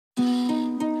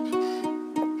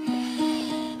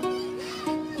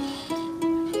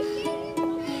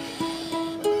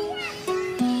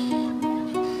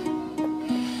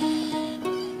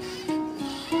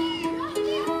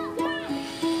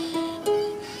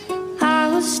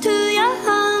was too young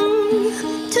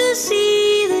to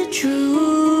see the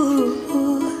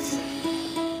truth.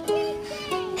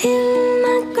 In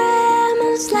my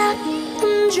grandma's lap,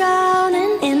 I'm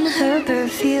drowning in her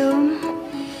perfume.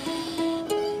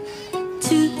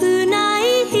 Too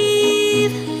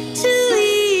naive to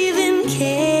even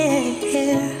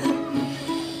care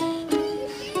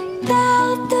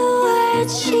about the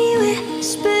words she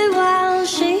whispered while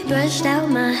she brushed out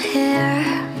my hair.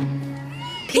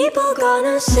 People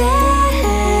gonna say,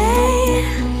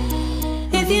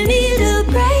 if you need a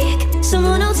break,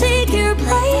 someone will take your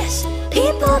place.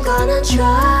 People gonna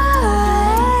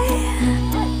try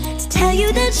to tell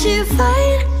you that you're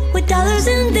fine with dollars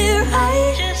in their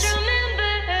eyes. Just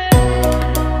remember,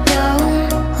 don't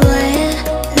let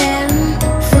them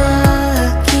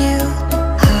fuck you,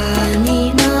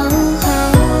 honey, no.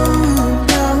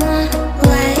 Don't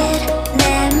let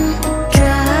them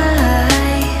try.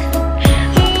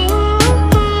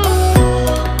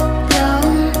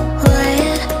 Don't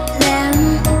let them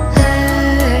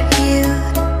hurt you,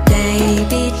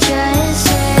 baby. Just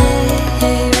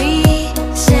say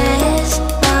recess,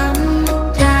 I'm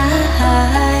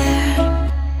tired.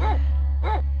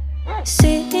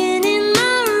 Sitting in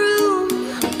my room,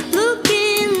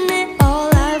 looking at all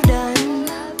I've done.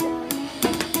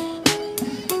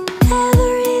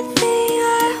 Everything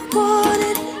I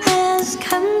wanted has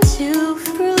come to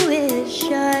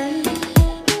fruition.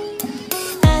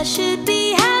 I should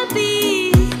be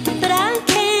happy, but I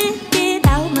can't get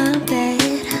out my bed.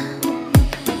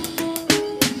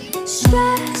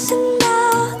 Stressing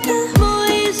out the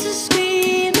voices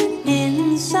screaming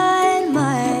inside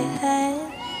my head.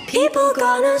 People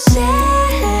gonna say,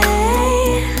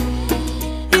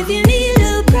 if you need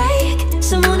a break,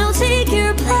 someone will take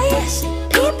your place.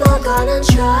 People gonna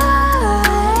try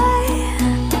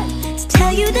to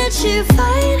tell you that you're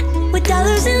fine with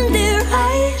dollars in their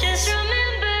eyes. Just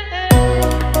remember,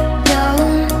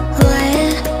 don't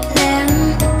let them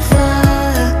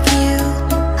fuck you,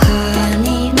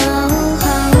 honey, no.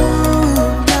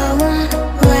 Don't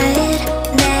let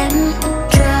them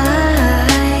try.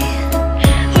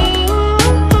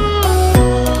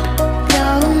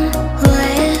 Don't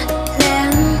let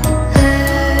them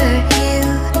hurt you,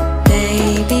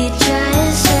 baby.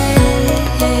 Just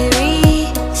say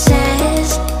recess,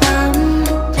 I'm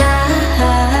tired.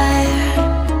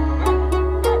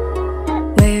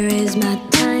 Where is my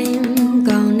time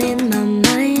gone in my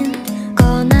mind?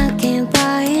 Gone, I can't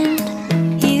find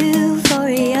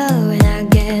euphoria when I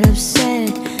get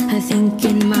upset. I think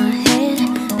in my head,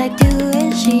 like do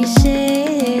as she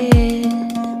said.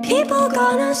 People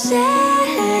gonna say,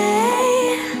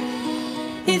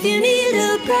 if you need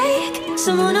a break,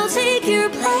 someone will take your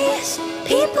place.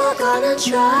 People gonna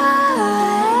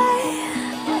try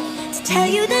to tell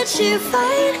you that you're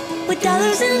fine with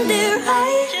dollars in their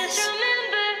eyes.